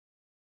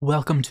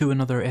Welcome to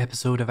another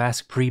episode of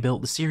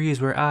AskPrebuilt, the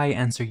series where I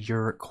answer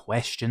your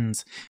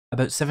questions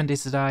about 7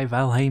 Days to Die,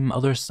 Valheim,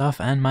 other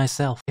stuff, and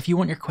myself. If you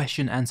want your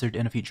question answered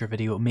in a future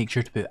video, make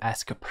sure to put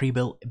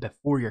AskPrebuilt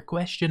before your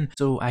question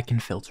so I can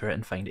filter it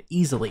and find it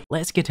easily.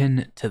 Let's get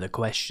into the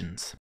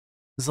questions.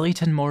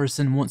 Zlayton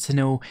Morrison wants to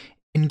know,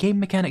 in game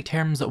mechanic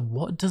terms,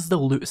 what does the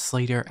loot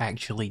slider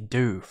actually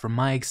do? From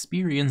my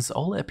experience,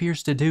 all it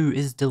appears to do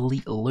is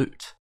delete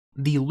loot.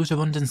 The loot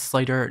abundance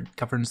slider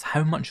governs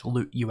how much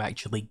loot you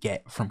actually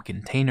get from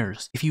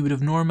containers. If you would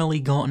have normally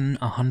gotten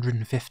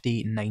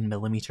 150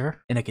 9mm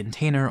in a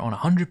container on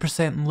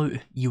 100% loot,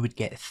 you would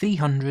get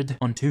 300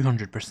 on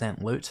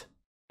 200% loot,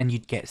 and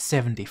you'd get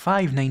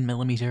 75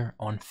 9mm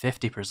on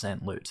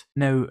 50% loot.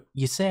 Now,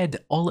 you said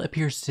all it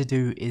appears to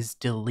do is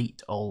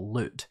delete all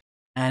loot.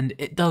 And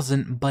it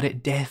doesn't, but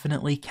it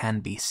definitely can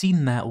be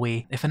seen that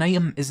way. If an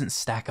item isn't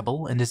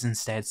stackable and is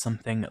instead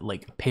something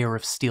like a pair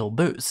of steel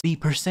boots, the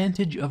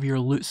percentage of your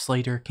loot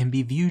slider can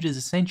be viewed as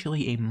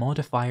essentially a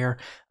modifier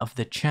of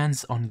the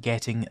chance on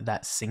getting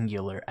that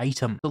singular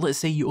item. So let's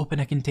say you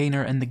open a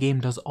container and the game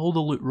does all the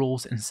loot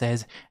rolls and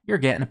says, you're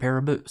getting a pair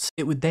of boots.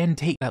 It would then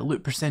take that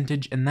loot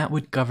percentage and that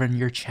would govern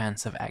your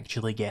chance of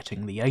actually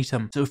getting the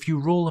item. So if you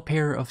roll a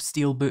pair of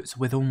steel boots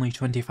with only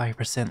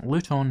 25%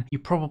 loot on, you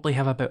probably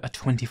have about a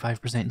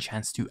 25%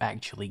 chance to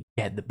actually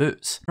get the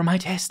boots. From my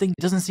testing, it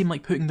doesn't seem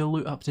like putting the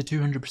loot up to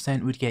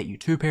 200% would get you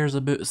 2 pairs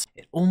of boots.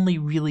 It only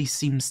really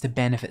seems to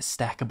benefit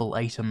stackable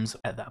items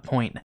at that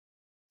point.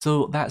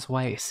 So that's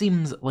why it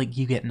seems like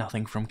you get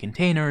nothing from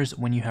containers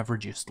when you have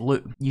reduced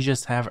loot. You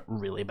just have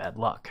really bad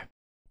luck.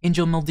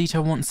 Angel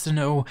Maldita wants to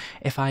know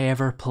if I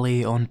ever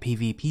play on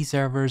PvP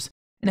servers,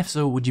 and if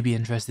so, would you be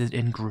interested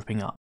in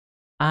grouping up?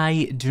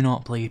 I do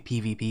not play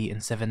PvP in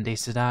 7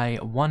 Days to Die.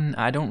 One,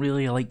 I don't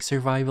really like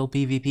survival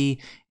PvP.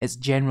 It's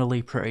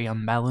generally pretty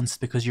unbalanced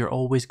because you're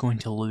always going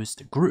to lose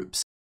to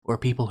groups or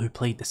people who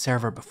played the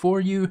server before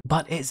you,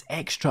 but it's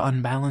extra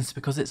unbalanced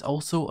because it's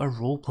also a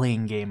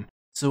role-playing game.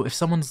 So if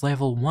someone's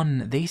level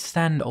 1, they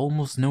stand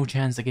almost no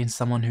chance against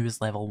someone who is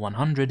level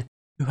 100,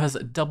 who has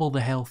double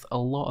the health, a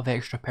lot of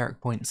extra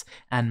perk points,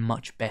 and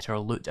much better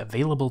loot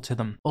available to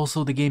them.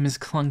 Also, the game is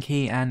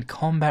clunky and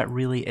combat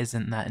really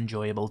isn't that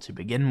enjoyable to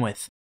begin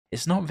with.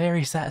 It's not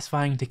very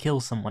satisfying to kill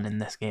someone in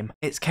this game.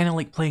 It's kinda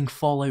like playing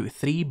Fallout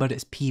 3, but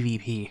it's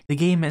PvP. The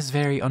game is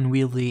very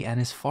unwieldy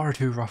and is far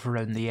too rough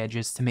around the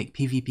edges to make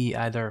PvP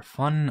either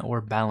fun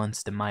or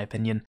balanced in my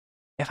opinion.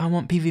 If I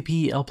want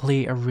PvP, I'll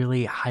play a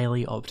really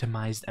highly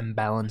optimized and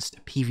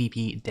balanced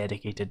PvP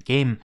dedicated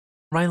game.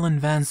 Rylan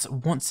Vance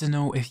wants to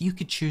know if you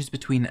could choose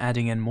between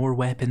adding in more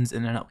weapons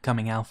in an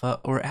upcoming alpha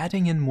or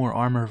adding in more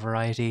armor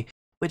variety,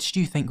 which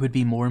do you think would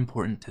be more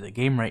important to the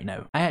game right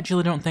now? I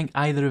actually don't think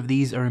either of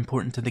these are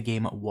important to the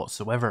game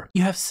whatsoever.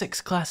 You have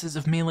 6 classes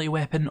of melee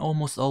weapon,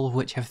 almost all of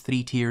which have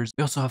 3 tiers.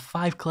 You also have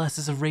 5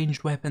 classes of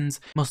ranged weapons,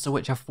 most of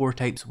which have 4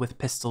 types, with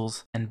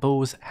pistols and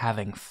bows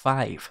having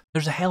 5.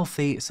 There's a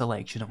healthy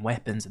selection of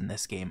weapons in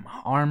this game.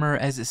 Armor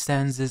as it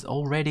stands is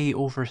already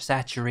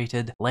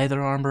oversaturated.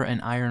 Leather armor and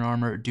iron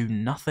armor do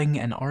nothing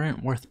and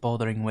aren't worth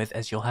bothering with,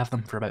 as you'll have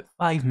them for about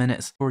 5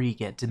 minutes before you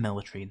get to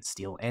military and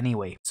steel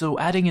anyway. So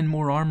adding in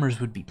more armors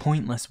would be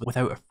pointless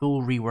without a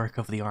full rework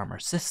of the armor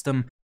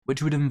system,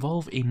 which would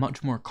involve a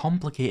much more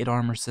complicated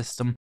armor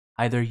system,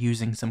 either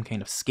using some kind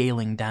of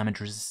scaling damage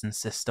resistance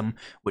system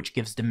which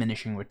gives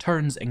diminishing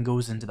returns and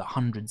goes into the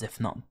hundreds if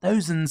not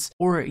thousands,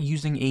 or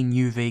using a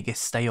New Vegas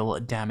style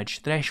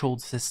damage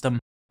threshold system,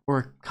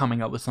 or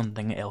coming up with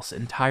something else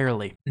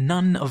entirely.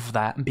 None of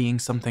that being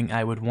something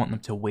I would want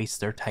them to waste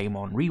their time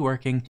on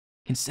reworking,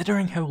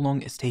 considering how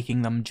long it's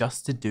taking them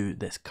just to do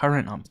this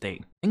current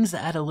update. Things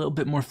that add a little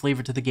bit more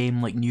flavour to the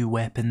game, like new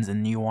weapons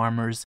and new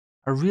armors,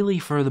 are really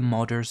for the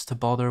modders to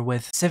bother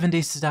with. 7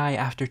 Days to Die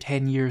after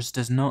 10 years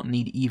does not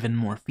need even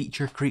more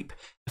feature creep.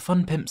 The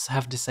Fun Pimps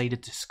have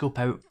decided to scope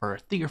out for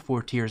 3 or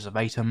 4 tiers of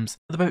items,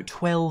 with about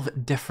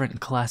 12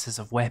 different classes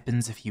of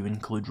weapons if you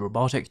include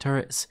robotic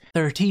turrets,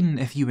 13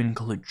 if you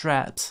include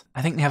traps.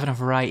 I think they have enough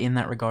variety in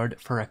that regard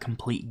for a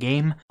complete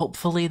game.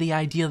 Hopefully the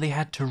idea they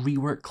had to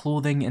rework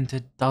clothing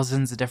into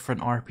dozens of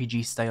different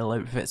RPG style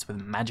outfits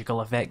with magical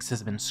effects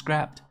has been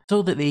scrapped,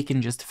 so that they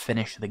can just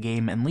finish the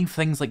game and leave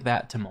things like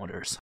that to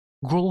modders.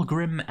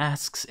 Grolgrim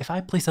asks, if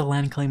I place a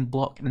landclaim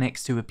block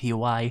next to a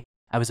POI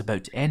I was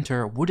about to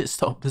enter, would it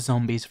stop the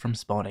zombies from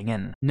spawning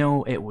in?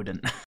 No, it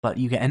wouldn't, but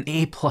you get an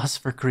A+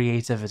 for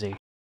creativity.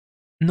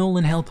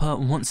 Nolan Helpa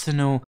wants to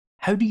know,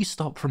 how do you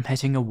stop from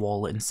hitting a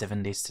wall in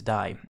 7 Days to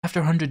Die? After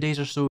 100 days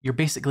or so, you're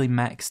basically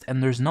maxed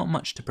and there's not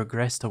much to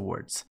progress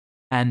towards.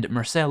 And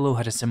Marcelo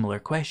had a similar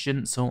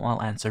question, so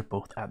I'll answer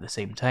both at the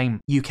same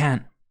time. You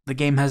can't. The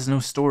game has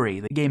no story,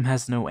 the game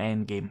has no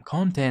endgame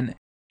content.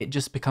 It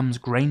just becomes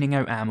grinding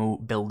out ammo,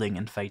 building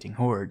and fighting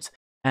hordes.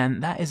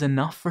 And that is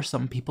enough for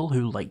some people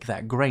who like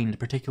that grind,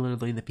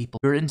 particularly the people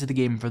who are into the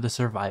game for the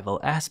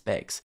survival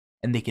aspects,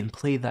 and they can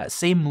play that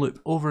same loop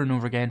over and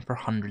over again for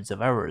hundreds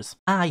of hours.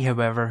 I,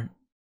 however,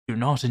 do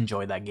not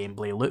enjoy that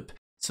gameplay loop,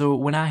 so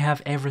when I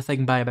have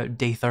everything by about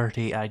day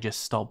 30, I just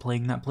stop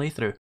playing that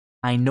playthrough.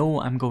 I know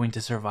I'm going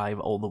to survive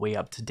all the way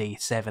up to day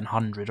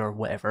 700 or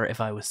whatever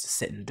if I was to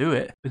sit and do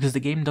it, because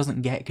the game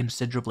doesn't get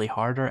considerably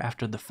harder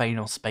after the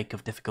final spike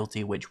of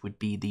difficulty, which would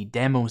be the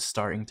demos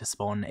starting to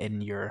spawn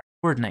in your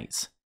Horde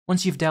Nights.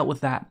 Once you've dealt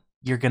with that,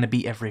 you're going to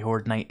beat every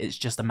Horde Night. It's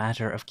just a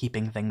matter of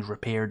keeping things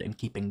repaired and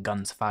keeping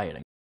guns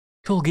firing.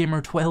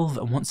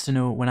 CoolGamer12 wants to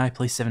know, when I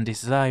play 7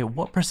 Days to Die,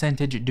 what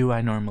percentage do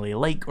I normally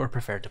like or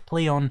prefer to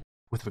play on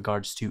with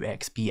regards to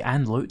XP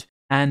and loot?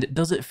 And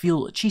does it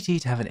feel cheaty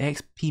to have an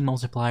XP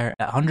multiplier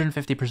at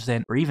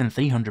 150% or even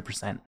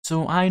 300%?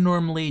 So I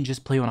normally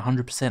just play on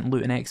 100%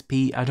 loot and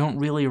XP. I don't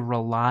really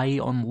rely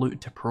on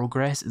loot to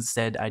progress.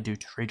 Instead, I do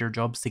trader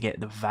jobs to get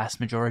the vast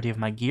majority of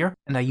my gear,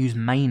 and I use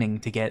mining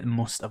to get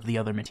most of the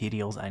other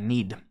materials I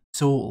need.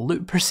 So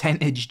loot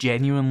percentage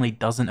genuinely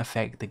doesn't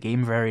affect the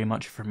game very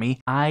much for me.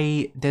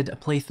 I did a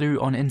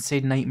playthrough on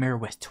Inside Nightmare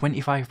with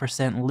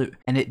 25% loot,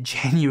 and it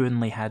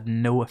genuinely had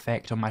no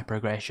effect on my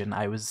progression.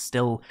 I was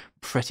still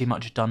pretty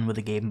much done with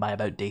the game by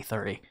about day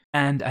 30.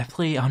 And I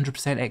play 100%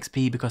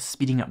 XP because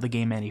speeding up the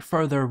game any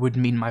further would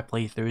mean my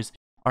playthroughs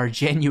are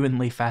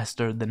genuinely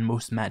faster than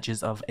most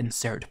matches of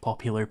insert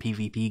popular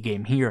PvP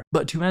game here.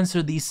 But to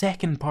answer the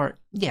second part,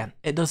 yeah,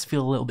 it does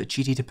feel a little bit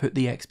cheaty to put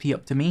the XP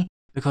up to me,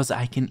 because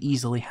I can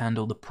easily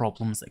handle the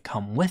problems that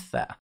come with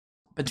that.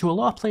 But to a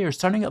lot of players,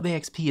 turning up the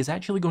XP is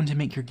actually going to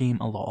make your game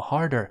a lot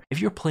harder. If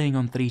you're playing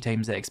on 3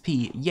 times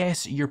XP,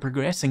 yes, you're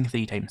progressing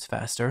 3 times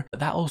faster, but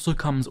that also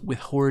comes with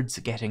hordes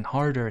getting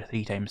harder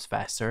 3 times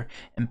faster,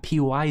 and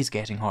POIs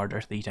getting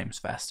harder 3 times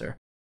faster.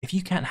 If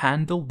you can't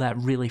handle that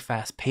really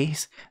fast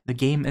pace, the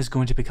game is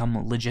going to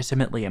become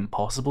legitimately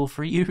impossible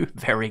for you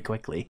very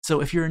quickly.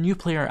 So if you're a new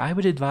player, I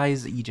would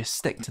advise that you just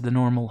stick to the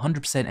normal 100%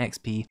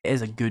 XP. It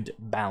is a good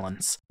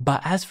balance.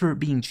 But as for it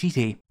being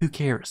cheaty, who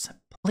cares?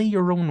 Play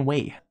your own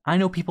way. I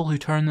know people who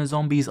turn the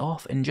zombies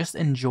off and just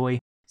enjoy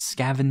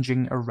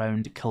scavenging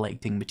around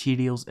collecting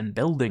materials and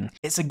building.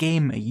 It's a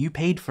game, you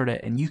paid for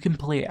it, and you can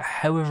play it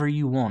however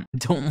you want.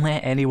 Don't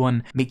let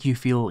anyone make you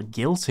feel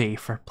guilty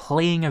for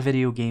playing a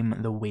video game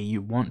the way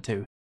you want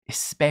to,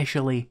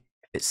 especially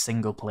if it's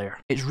single player.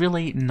 It's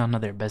really none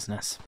of their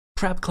business.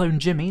 Crab Clown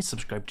Jimmy,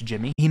 subscribe to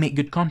Jimmy, he make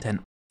good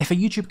content. If a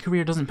YouTube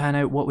career doesn't pan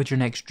out, what would your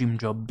next dream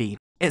job be?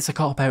 It's a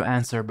cop-out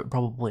answer, but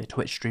probably a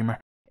Twitch streamer.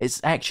 It's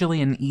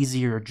actually an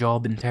easier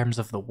job in terms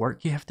of the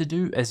work you have to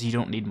do, as you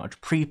don't need much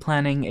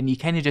pre-planning and you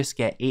kind of just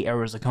get 8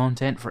 hours of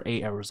content for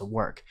 8 hours of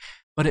work.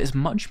 But it's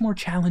much more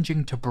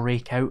challenging to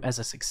break out as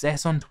a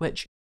success on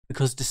Twitch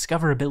because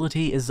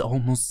discoverability is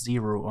almost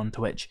zero on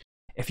Twitch.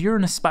 If you're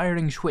an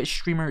aspiring Twitch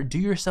streamer, do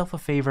yourself a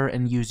favor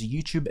and use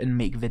YouTube and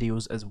make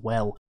videos as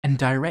well, and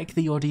direct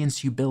the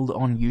audience you build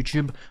on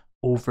YouTube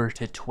over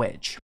to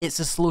Twitch.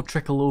 It's a slow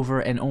trickle over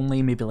and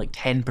only maybe like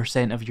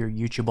 10% of your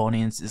YouTube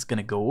audience is going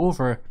to go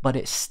over, but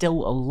it's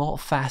still a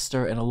lot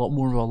faster and a lot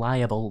more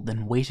reliable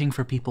than waiting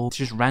for people to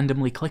just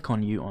randomly click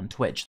on you on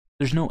Twitch.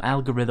 There's no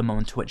algorithm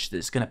on Twitch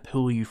that's going to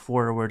pull you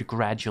forward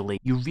gradually.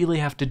 You really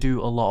have to do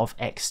a lot of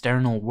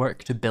external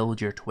work to build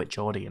your Twitch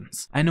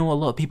audience. I know a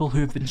lot of people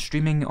who've been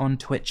streaming on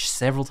Twitch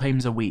several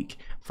times a week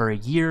for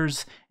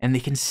years, and they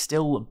can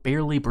still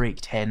barely break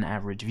 10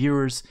 average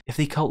viewers. If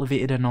they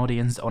cultivated an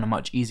audience on a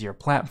much easier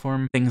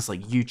platform, things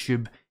like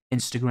YouTube,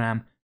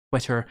 Instagram,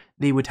 Twitter,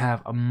 they would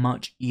have a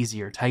much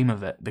easier time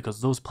of it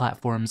because those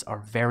platforms are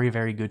very,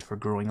 very good for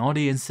growing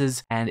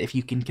audiences, and if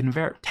you can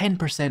convert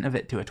 10% of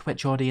it to a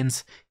Twitch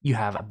audience, you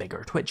have a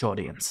bigger Twitch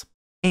audience.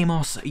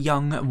 Amos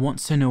Young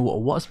wants to know,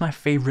 what's my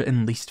favourite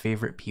and least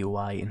favourite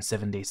POI in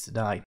 7 Days to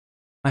Die?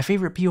 My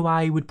favourite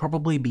POI would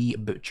probably be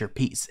Butcher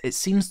Pete's. It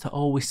seems to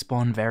always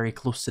spawn very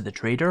close to the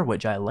trader,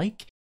 which I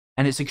like,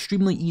 and it's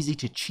extremely easy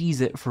to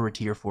cheese it for a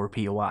tier 4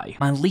 POI.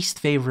 My least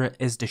favourite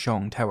is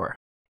Deshong Tower.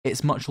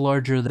 It's much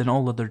larger than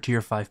all other tier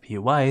 5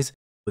 POIs,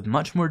 with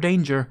much more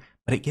danger,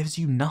 but it gives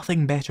you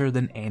nothing better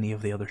than any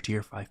of the other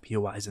tier 5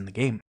 POIs in the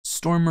game.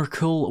 Stormer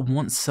Cool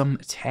wants some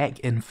tech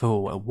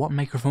info. What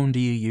microphone do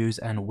you use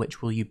and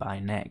which will you buy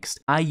next?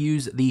 I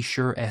use the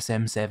Shure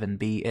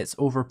SM7B. It's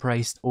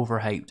overpriced,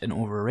 overhyped and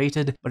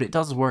overrated, but it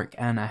does work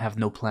and I have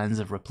no plans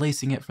of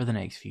replacing it for the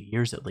next few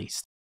years at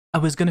least. I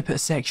was going to put a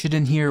section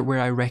in here where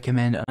I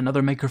recommend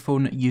another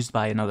microphone used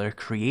by another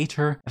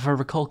creator. If I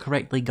recall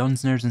correctly,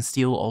 Guns, Nerds and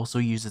Steel also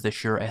uses the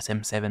Shure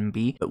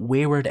SM7B, but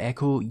Wayward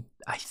Echo,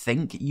 I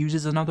think,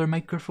 uses another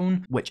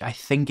microphone, which I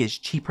think is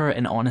cheaper,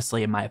 and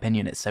honestly, in my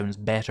opinion, it sounds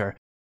better.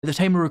 At the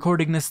time of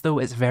recording this though,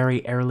 it's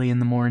very early in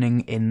the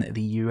morning in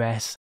the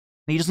US.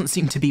 He doesn't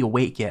seem to be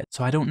awake yet,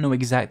 so I don't know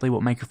exactly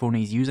what microphone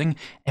he's using.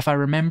 If I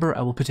remember,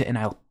 I will put it in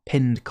a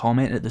pinned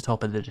comment at the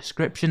top of the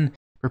description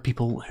for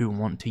people who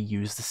want to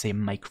use the same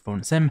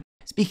microphone as him.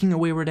 Speaking of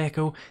Wayward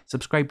Echo,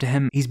 subscribe to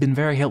him. He's been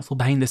very helpful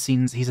behind the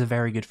scenes. He's a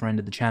very good friend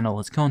of the channel.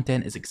 His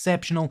content is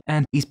exceptional,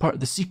 and he's part of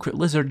the secret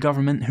lizard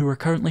government who are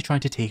currently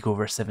trying to take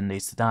over 7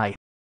 Days to Die.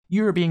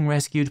 You are being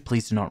rescued,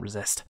 please do not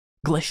resist.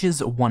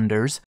 Glitches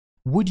wonders,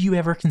 would you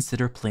ever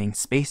consider playing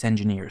Space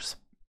Engineers?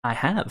 I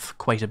have,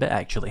 quite a bit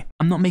actually.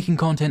 I'm not making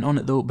content on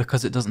it though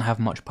because it doesn't have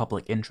much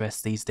public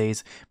interest these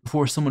days.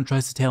 Before someone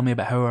tries to tell me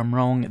about how I'm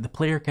wrong, the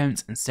player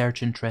counts and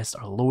search interest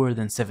are lower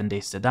than 7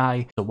 Days to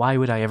Die, so why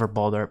would I ever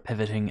bother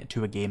pivoting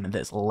to a game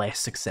that's less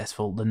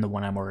successful than the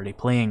one I'm already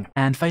playing?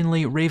 And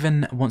finally,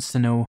 Raven wants to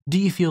know, do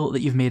you feel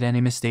that you've made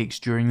any mistakes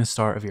during the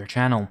start of your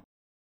channel?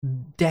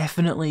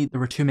 Definitely, there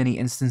were too many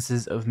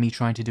instances of me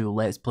trying to do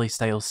Let's Play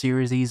style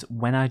series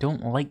when I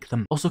don't like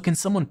them. Also, can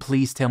someone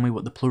please tell me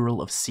what the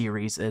plural of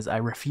series is? I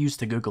refuse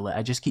to Google it,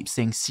 I just keep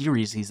saying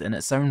series and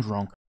it sounds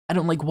wrong. I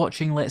don't like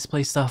watching Let's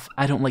Play stuff,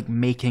 I don't like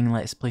making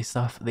Let's Play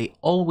stuff, they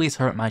always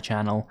hurt my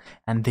channel,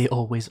 and they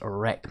always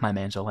wreck my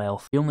mental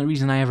health. The only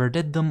reason I ever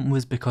did them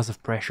was because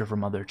of pressure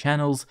from other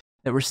channels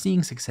that were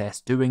seeing success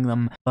doing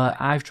them, but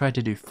I've tried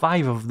to do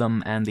 5 of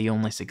them and the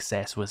only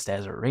success was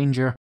Desert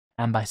Ranger.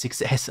 And by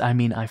success, I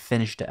mean I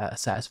finished it at a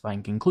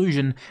satisfying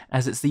conclusion,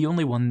 as it's the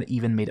only one that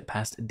even made it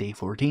past day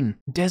 14.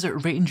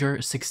 Desert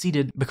Ranger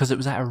succeeded because it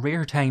was at a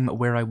rare time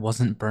where I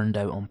wasn't burned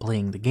out on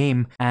playing the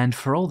game, and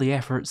for all the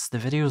efforts, the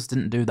videos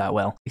didn't do that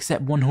well,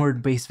 except one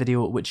horde-based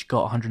video which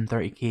got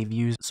 130k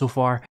views so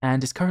far,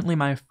 and is currently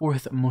my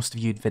 4th most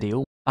viewed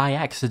video. By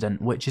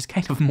accident, which is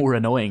kind of more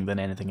annoying than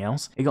anything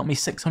else. It got me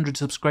 600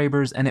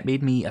 subscribers and it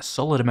made me a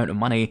solid amount of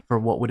money for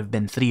what would have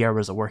been 3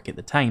 hours of work at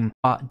the time,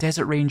 but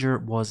Desert Ranger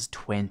was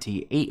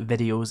 28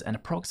 videos and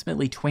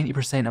approximately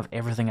 20% of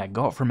everything I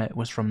got from it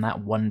was from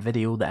that one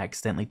video that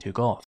accidentally took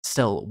off.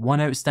 Still,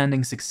 one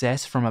outstanding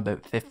success from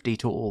about 50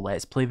 total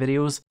Let's Play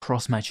videos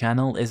across my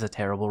channel is a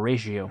terrible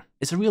ratio.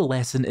 It's a real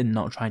lesson in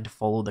not trying to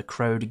follow the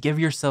crowd, give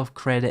yourself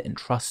credit and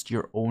trust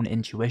your own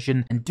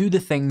intuition, and do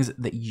the things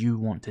that you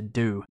want to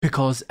do.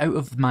 Because out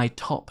of my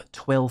top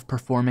 12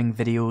 performing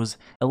videos,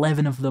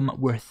 11 of them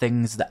were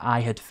things that I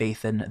had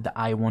faith in, that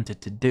I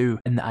wanted to do,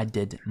 and that I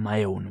did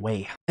my own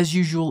way. As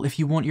usual, if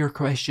you want your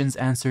questions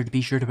answered, be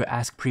sure to put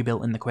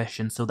AskPrebuilt in the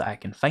question so that I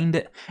can find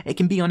it. It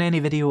can be on any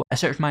video. I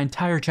searched my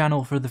entire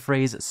channel for the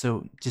phrase,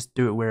 so just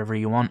do it wherever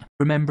you want.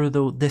 Remember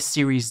though, this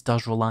series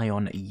does rely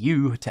on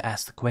you to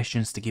ask the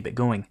questions to keep it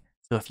going,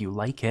 so if you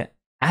like it,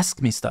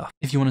 ask me stuff.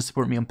 If you want to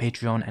support me on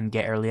Patreon and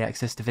get early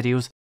access to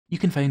videos, you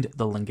can find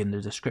the link in the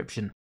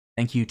description.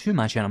 Thank you to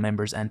my channel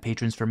members and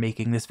patrons for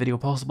making this video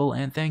possible,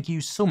 and thank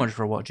you so much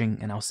for watching,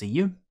 and I'll see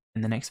you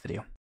in the next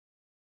video.